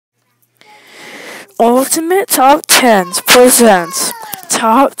Ultimate Top 10s presents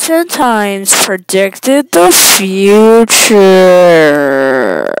Top 10 Times Predicted the Future.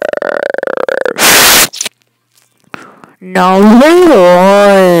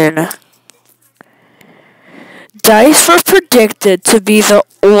 Number 1. Dice were predicted to be the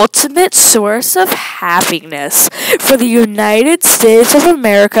ultimate source of happiness for the United States of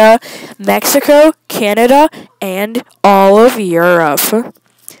America, Mexico, Canada, and all of Europe.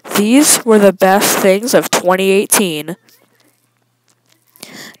 These were the best things of 2018.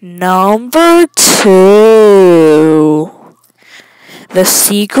 Number 2. The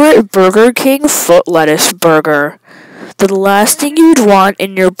secret Burger King foot lettuce burger. The last thing you'd want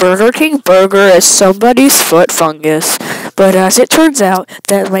in your Burger King burger is somebody's foot fungus. But as it turns out,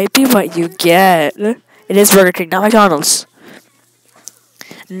 that might be what you get. It is Burger King, not McDonald's.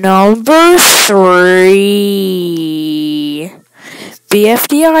 Number 3.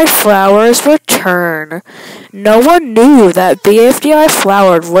 BFDI Flowers return. No one knew that BFDI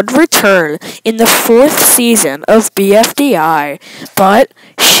Flowers would return in the 4th season of BFDI, but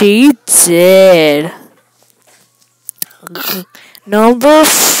she did. Number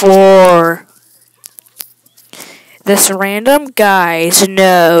 4. This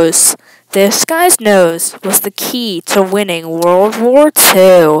guy's nose was the key to winning World War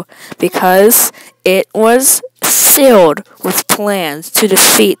II because it was filled with plans to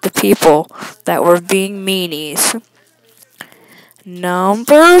defeat the people that were being meanies.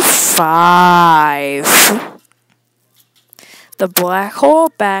 Number 5. The black hole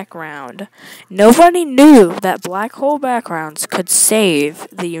background. Nobody knew that black hole backgrounds could save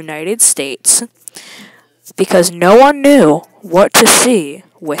the United States because no one knew what to see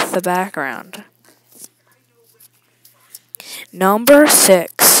with the background. Number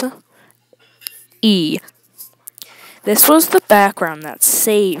 6. E. This was the background that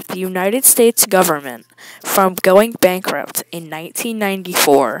saved the United States government from going bankrupt in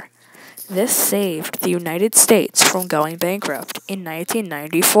 1994. This saved the United States from going bankrupt in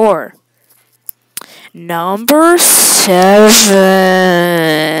 1994. Number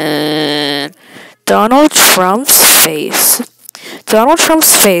 7. Donald Trump's face. Donald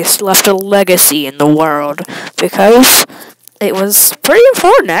Trump's face left a legacy in the world because it was pretty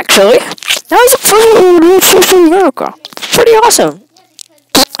important, actually. Now he's a president of America. Pretty awesome.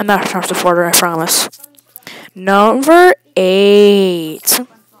 I'm not a Trump supporter, I promise. Number 8.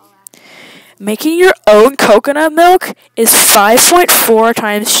 Making your own coconut milk is 5.4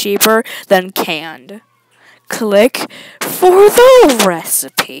 times cheaper than canned. Click for the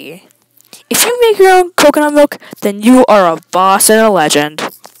recipe. If you make your own coconut milk, then you are a boss and a legend.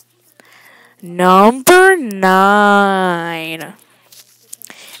 Number 9.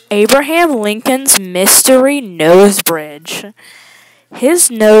 Abraham Lincoln's mystery nose bridge. His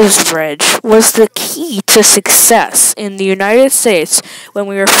nose bridge was the key to success in the United States when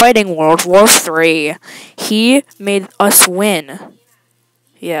we were fighting World War III. He made us win.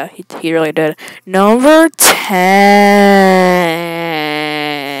 Yeah, he really did. Number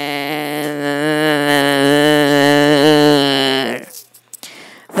 10.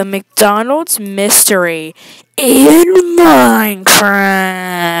 The McDonald's mystery in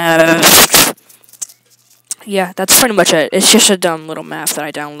Minecraft. Yeah, that's pretty much it. It's just a dumb little map that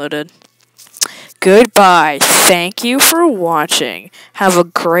I downloaded. Goodbye. Thank you for watching. Have a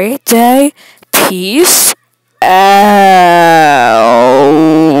great day. Peace out.